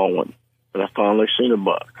a small one. But I finally seen a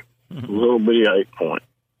buck. A little bitty 8-point.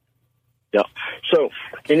 Yeah. So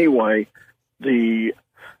anyway, the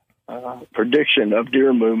prediction of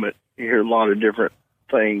deer movement, you hear a lot of different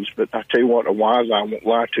things, but I tell you what, a Wise Eye won't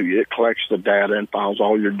lie to you. It collects the data and files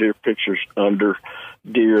all your deer pictures under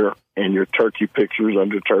deer and your turkey pictures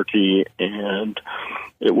under turkey, and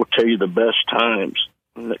it will tell you the best times,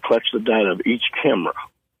 and it collects the data of each camera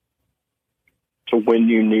to when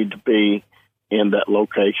you need to be in that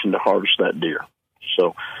location to harvest that deer.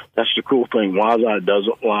 So that's the cool thing. Wise Eye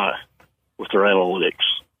doesn't lie with their analytics.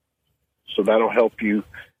 So that'll help you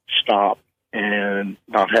stop and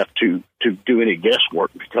not have to do any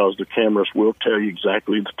guesswork, because the cameras will tell you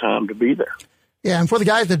exactly the time to be there. Yeah, and for the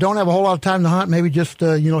guys that don't have a whole lot of time to hunt, maybe just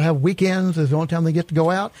have weekends as the only time they get to go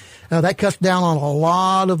out, that cuts down on a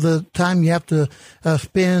lot of the time you have to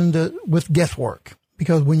spend with guesswork.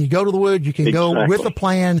 Because when you go to the woods, you can go with a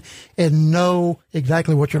plan and know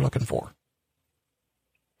exactly what you're looking for.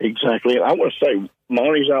 Exactly. And I want to say,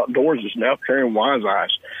 Monty's Outdoors is now carrying Wise Eyes.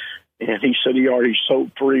 And he said he already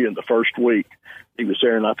sold 3 in the first week. He was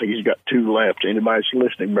there, and I think he's got 2 left. Anybody that's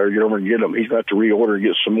listening better get over and get them. He's got to reorder and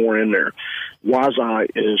get some more in there. Wise Eye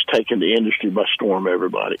is taking the industry by storm,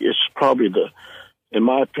 everybody. It's probably in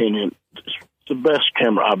my opinion, it's the best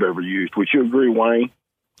camera I've ever used. Would you agree, Wayne?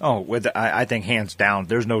 Oh, I think hands down.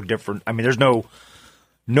 There's no different. I mean, there's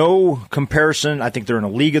no comparison. I think they're in a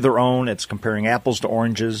league of their own. It's comparing apples to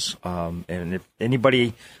oranges. And if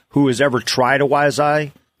anybody who has ever tried a Wise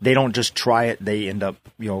Eye, they don't just try it; they end up,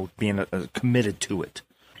 being committed to it.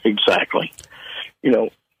 Exactly.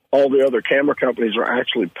 All the other camera companies are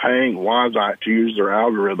actually paying Wise Eye to use their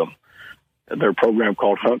algorithm, their program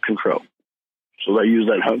called Hunt Control. So they use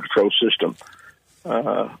that Hunt Control system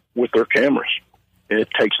with their cameras. It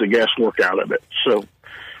takes the guesswork out of it. So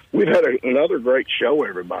we've had another great show,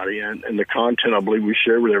 everybody, and the content I believe we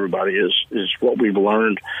share with everybody is what we've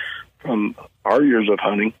learned from our years of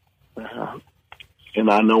hunting. And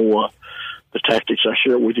I know the tactics I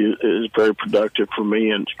share with you is very productive for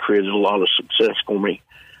me and created a lot of success for me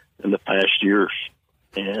in the past years.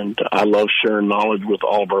 And I love sharing knowledge with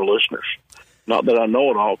all of our listeners. Not that I know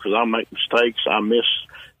it all, because I make mistakes. I miss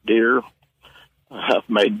deer. I've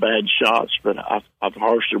made bad shots, but I've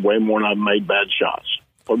harvested way more than I've made bad shots.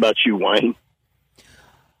 What about you, Wayne?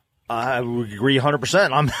 I would agree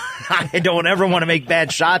 100%. I don't ever want to make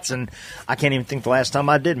bad shots, and I can't even think the last time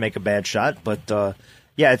I did make a bad shot. But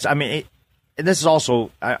this is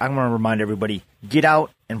also, I want to remind everybody, get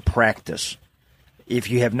out and practice. If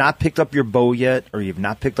you have not picked up your bow yet, or you've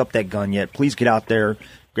not picked up that gun yet, please get out there,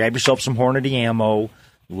 grab yourself some Hornady ammo,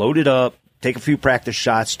 load it up, take a few practice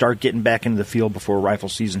shots, start getting back into the field before rifle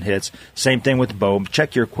season hits. Same thing with the bow.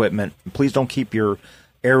 Check your equipment. Please don't keep your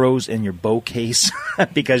arrows in your bow case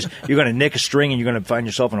because you're going to nick a string and you're going to find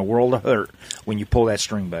yourself in a world of hurt when you pull that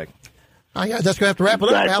string back. Oh, yeah, that's going to have to wrap it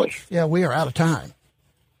up, Alex. Yeah, we are out of time.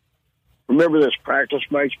 Remember this, practice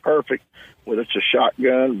makes perfect. Whether it's a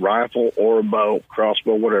shotgun, rifle, or a bow,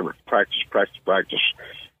 crossbow, whatever. Practice, practice, practice.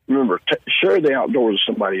 Remember, share the outdoors with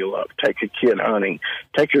somebody you love. Take a kid hunting.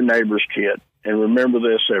 Take your neighbor's kid. And remember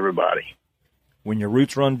this, everybody. When your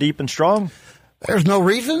roots run deep and strong, there's no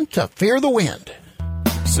reason to fear the wind.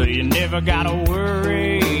 So you never gotta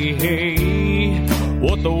worry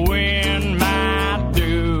what the wind might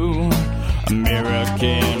do.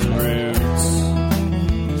 American Roots.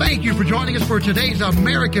 Thank you for joining us for today's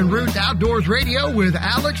American Roots Outdoors Radio with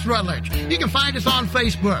Alex Rutledge. You can find us on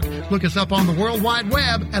Facebook. Look us up on the World Wide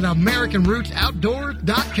Web at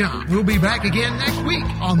AmericanRootsOutdoors.com. We'll be back again next week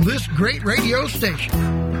on this great radio station.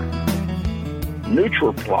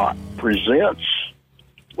 NutriPlot presents.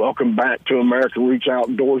 Welcome back to American Roots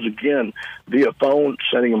Outdoors again via phone,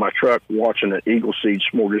 sitting in my truck, watching an Eagle Seed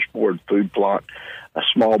smorgasbord food plot. A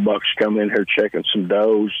small buck's come in here checking some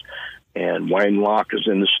does, and Wayne Locke is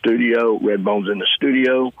in the studio. Redbone's in the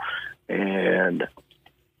studio. And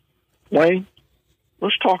Wayne,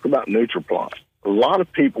 let's talk about NutriPlot. A lot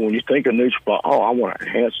of people, when you think of NutriPlot, I want to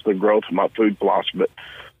enhance the growth of my food plots, but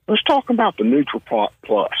let's talk about the NutriPlot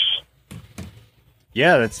Plus.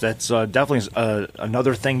 Yeah, that's definitely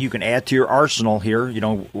another thing you can add to your arsenal here. You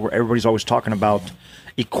know, everybody's always talking about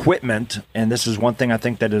equipment, and this is one thing I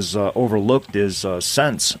think that is overlooked is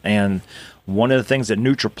scents. And one of the things that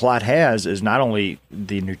NutriPlot has is not only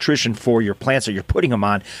the nutrition for your plants that you're putting them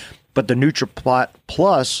on, but the NutriPlot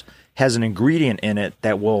Plus has an ingredient in it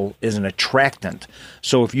that is an attractant.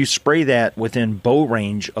 So if you spray that within bow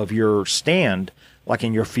range of your stand, like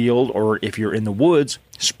in your field, or if you're in the woods,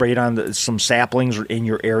 spray it on some saplings in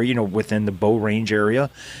your area, you know, within the bow range area,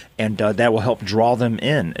 and that will help draw them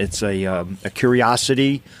in. It's a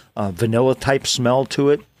curiosity, vanilla type smell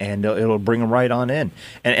to it, and it'll bring them right on in.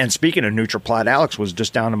 And speaking of NutriPlot, Alex was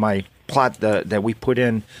just down to my plot that we put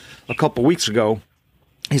in a couple weeks ago.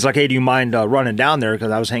 He's like, hey, do you mind running down there?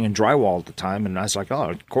 Because I was hanging drywall at the time. And I was like,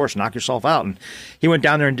 oh, of course, knock yourself out. And he went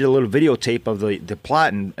down there and did a little videotape of the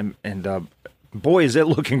plot. And boy, is it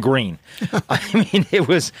looking green. I mean,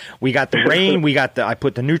 we got the rain. I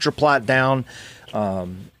put the NutriPlot down, I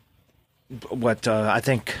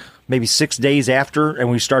think maybe 6 days after. And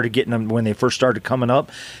we started getting them when they first started coming up.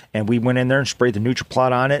 And we went in there and sprayed the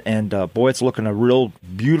NutriPlot on it. And boy, it's looking a real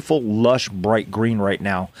beautiful, lush, bright green right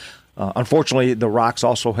now. Unfortunately, the rocks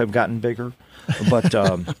also have gotten bigger, but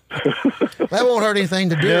that won't hurt anything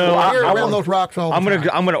to do. No, around those rocks all the time.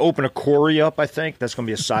 I'm gonna open a quarry up. I think that's gonna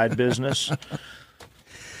be a side business.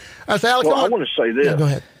 Alex, I want to say this. Yeah, go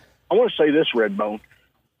ahead. I want to say this, Redbone.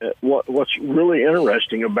 What's really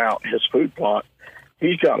interesting about his food plot,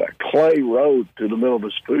 he's got a clay road through the middle of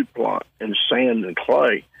his food plot, and sand and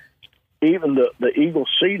clay. Even the Eagle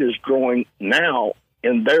Seed is growing now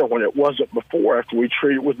in there when it wasn't before, after we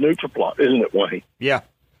treated with NutriPlot, isn't it, Wayne? Yeah.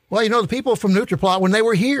 Well, you know, the people from NutriPlot, when they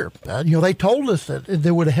were here, they told us that they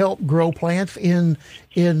would help grow plants in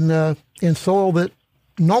soil that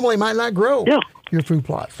normally might not grow your food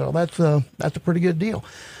plot. So that's a pretty good deal.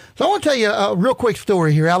 So I want to tell you a real quick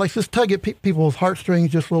story here, Alex. Just tug at people's heartstrings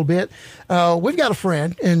just a little bit. We've got a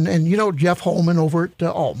friend, and you know Jeff Holman over at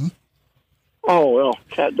Alton. Oh, well,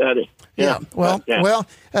 Cat Daddy. Yeah. Well,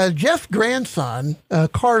 Jeff's grandson,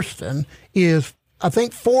 Karsten, is, I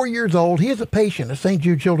think, 4 years old. He is a patient at St.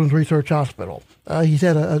 Jude Children's Research Hospital. He's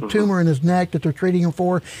had a tumor in his neck that they're treating him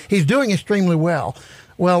for. He's doing extremely well.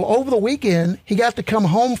 Well, over the weekend, he got to come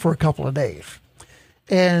home for a couple of days.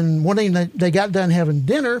 And one day they got done having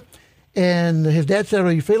dinner, and his dad said,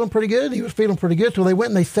 are you feeling pretty good? He was feeling pretty good. So they went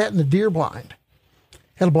and they sat in the deer blind.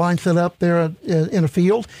 Had a blind set up there in a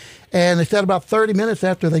field. And they said about 30 minutes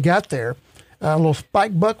after they got there, a little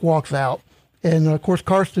spike buck walks out. And, of course,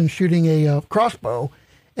 Karsten's shooting a crossbow,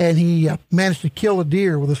 and he managed to kill a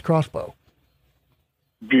deer with his crossbow.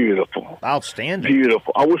 Beautiful. Outstanding.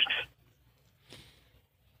 Beautiful.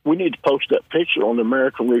 We need to post that picture on the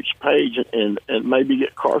American Roots page and maybe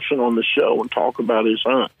get Carson on the show and talk about his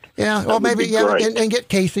hunt. Yeah, well, maybe, and get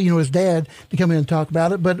Casey, his dad, to come in and talk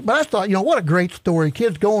about it. But I thought, what a great story.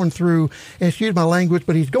 Kid's going through, and excuse my language,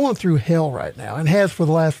 but he's going through hell right now and has for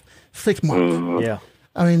the last 6 months. Mm-hmm. Yeah.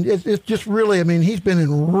 I mean, it's just really, he's been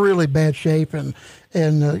in really bad shape and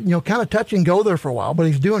kind of touch and go there for a while, but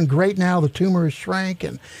he's doing great now. The tumor has shrank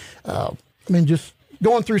and, just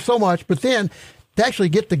going through so much. But then to actually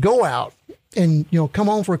get to go out and, come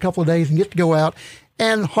home for a couple of days and get to go out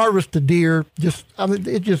and harvest a deer, it's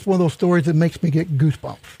just one of those stories that makes me get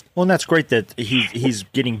goosebumps. Well, and that's great that he's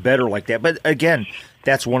getting better like that. But again,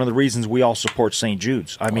 that's one of the reasons we all support St.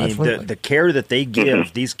 Jude's. I mean, the care that they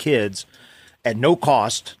give these kids at no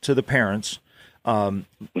cost to the parents,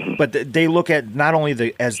 But they look at not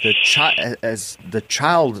only as the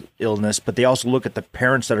child illness, but they also look at the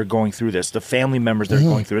parents that are going through this, the family members that are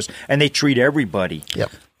going through this, and they treat everybody.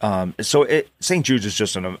 Yep. So St. Jude's is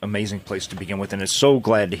just an amazing place to begin with, and it's so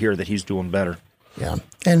glad to hear that he's doing better. Yeah,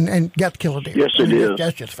 and got to kill a deer. Yes, it is.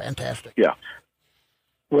 That's just fantastic. Yeah.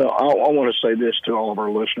 Well, I want to say this to all of our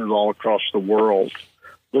listeners all across the world.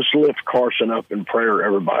 Let's lift Carson up in prayer,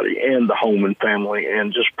 everybody, and the Holman family,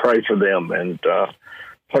 and just pray for them and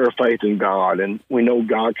put our faith in God. And we know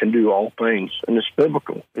God can do all things, and it's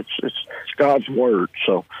biblical. It's God's word.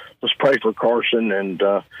 So let's pray for Carson, and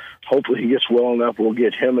hopefully he gets well enough. We'll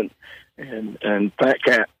get him and Fat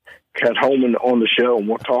Cat Holman on the show, and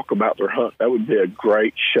we'll talk about their hunt. That would be a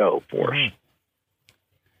great show for us.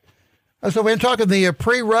 So we've been talking the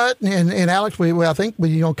pre-rut, and Alex, I think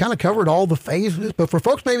we kind of covered all the phases. But for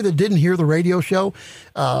folks maybe that didn't hear the radio show,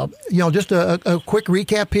 just a quick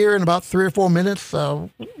recap here in about 3 or 4 minutes.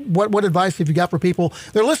 What advice have you got for people?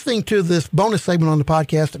 They're listening to this bonus segment on the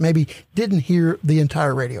podcast that maybe didn't hear the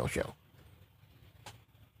entire radio show.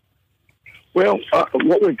 Well,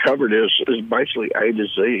 what we covered is basically A to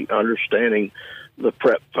Z, understanding the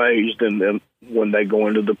prep phase, and then when they go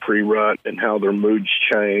into the pre-rut and how their moods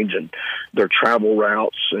change and their travel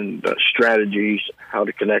routes and strategies, how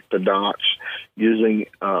to connect the dots using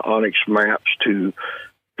Onyx maps to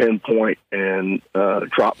pinpoint and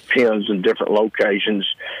drop pins in different locations,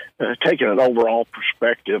 taking an overall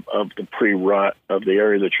perspective of the pre-rut of the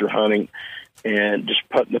area that you're hunting, and just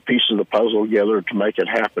putting the pieces of the puzzle together to make it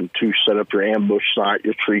happen, to set up your ambush site,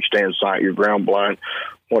 your tree stand site, your ground blind,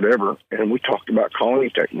 whatever. And we talked about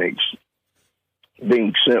calling techniques,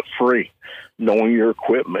 being scent free, knowing your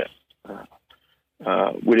equipment.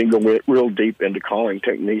 We didn't go real deep into calling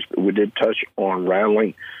techniques, but we did touch on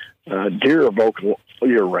rattling. Deer are vocal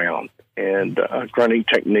year round, and a grunting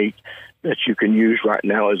technique that you can use right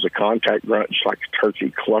now is a contact grunt. It's like a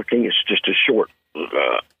turkey clucking. It's just a short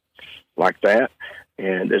like that.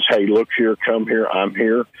 And it's, hey, look here, come here, I'm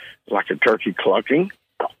here, like a turkey clucking.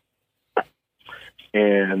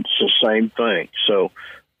 And it's the same thing. So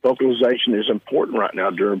vocalization is important right now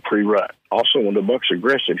during pre-rut. Also, when the buck's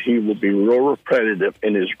aggressive, he will be real repetitive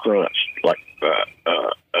in his grunts, like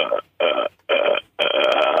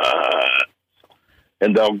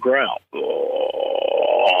and they'll growl.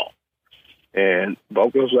 And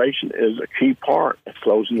vocalization is a key part of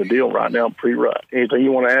closing the deal right now in pre-rut. Anything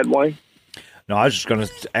you want to add, Wayne? No, I was just going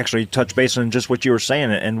to actually touch base on just what you were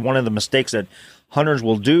saying. And one of the mistakes that hunters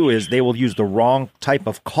will do is they will use the wrong type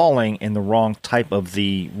of calling in the wrong type of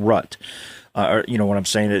the rut. You know what I'm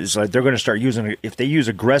saying? It's like they're going to start using, if they use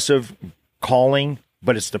aggressive calling,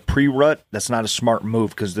 but it's the pre-rut, that's not a smart move,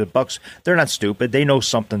 because the bucks, they're not stupid. They know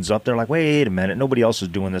something's up. They're like, wait a minute, nobody else is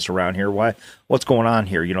doing this around here. Why? What's going on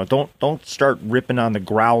here? Don't start ripping on the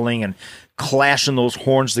growling and clashing those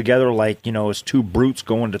horns together like, it's two brutes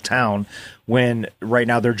going to town, when right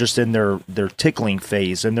now they're just in their tickling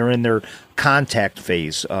phase and they're in their contact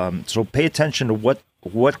phase. So pay attention to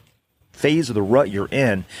what phase of the rut you're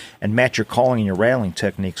in and match your calling and your rattling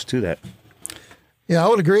techniques to that. Yeah, I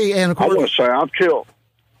would agree. And of course, I want to say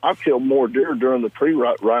I've killed more deer during the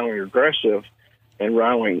pre-rut rattling aggressive and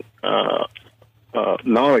rattling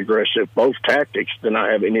non-aggressive, both tactics, than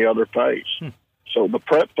I have any other phase. So the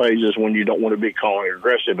prep phase is when you don't want to be calling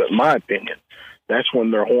aggressive, in my opinion. That's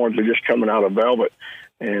when their horns are just coming out of velvet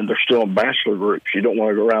and they're still in bachelor groups. You don't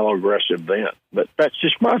want to go rattle aggressive then. But that's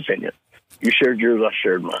just my opinion. You shared yours, I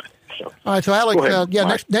shared mine. So. All right, so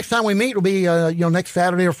Alex, next time we meet will be next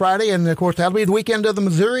Saturday or Friday, and of course that'll be the weekend of the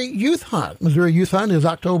Missouri Youth Hunt. Missouri Youth Hunt is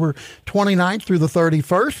October 29th through the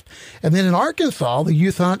 31st, and then in Arkansas the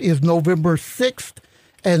Youth Hunt is November 6th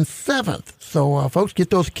and 7th. So folks, get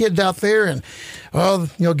those kids out there and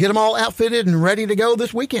get them all outfitted and ready to go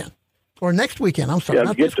this weekend or next weekend. I'm sorry,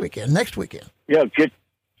 not this weekend, next weekend. Yeah, get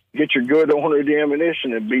your good 100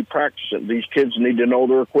 ammunition and be practicing. These kids need to know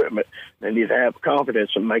their equipment. They need to have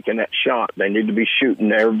confidence in making that shot. They need to be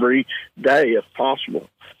shooting every day if possible,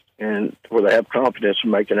 and where they have confidence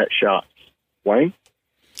in making that shot. Wayne?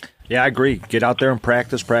 Yeah, I agree. Get out there and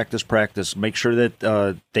practice. Make sure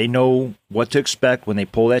that they know what to expect when they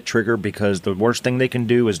pull that trigger, because the worst thing they can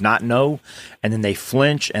do is not know, and then they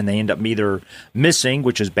flinch and they end up either missing,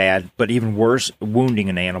 which is bad, but even worse, wounding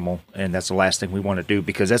an animal, and that's the last thing we want to do,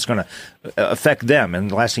 because that's going to affect them, and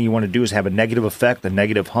the last thing you want to do is have a negative effect, a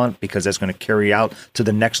negative hunt, because that's going to carry out to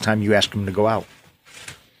the next time you ask them to go out.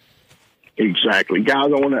 Exactly. Guys,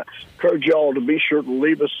 I want to encourage y'all to be sure to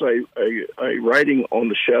leave us a rating on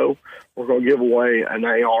the show. We're going to give away an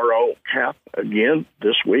ARO cap again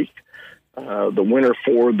this week. The winner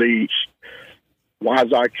for the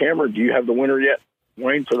Wise Eye camera. Do you have the winner yet,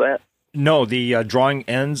 Wayne, for that? No, the drawing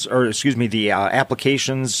ends, or excuse me, the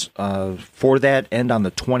applications for that end on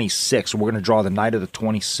the 26th. We're going to draw the night of the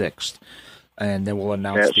 26th, and then we'll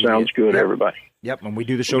announce. That sounds good, everybody. Yep, and we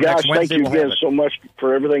do the show guys, next Wednesday. Thank you again so much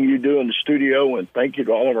for everything you do in the studio, and thank you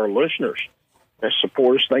to all of our listeners that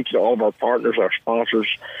support us. Thank you to all of our partners, our sponsors,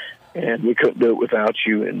 and we couldn't do it without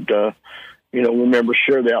you. And, remember,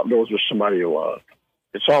 share the outdoors with somebody you love.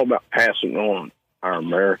 It's all about passing on our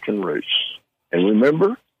American roots. And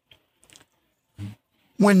remember,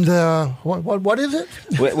 when what is it?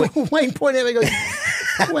 Wayne pointed at me and goes,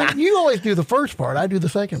 well, you always do the first part. I do the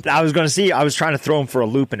second part. I was going to see. I was trying to throw him for a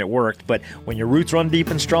loop, and it worked. But when your roots run deep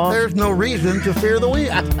and strong, there's no reason to fear the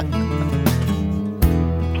wind.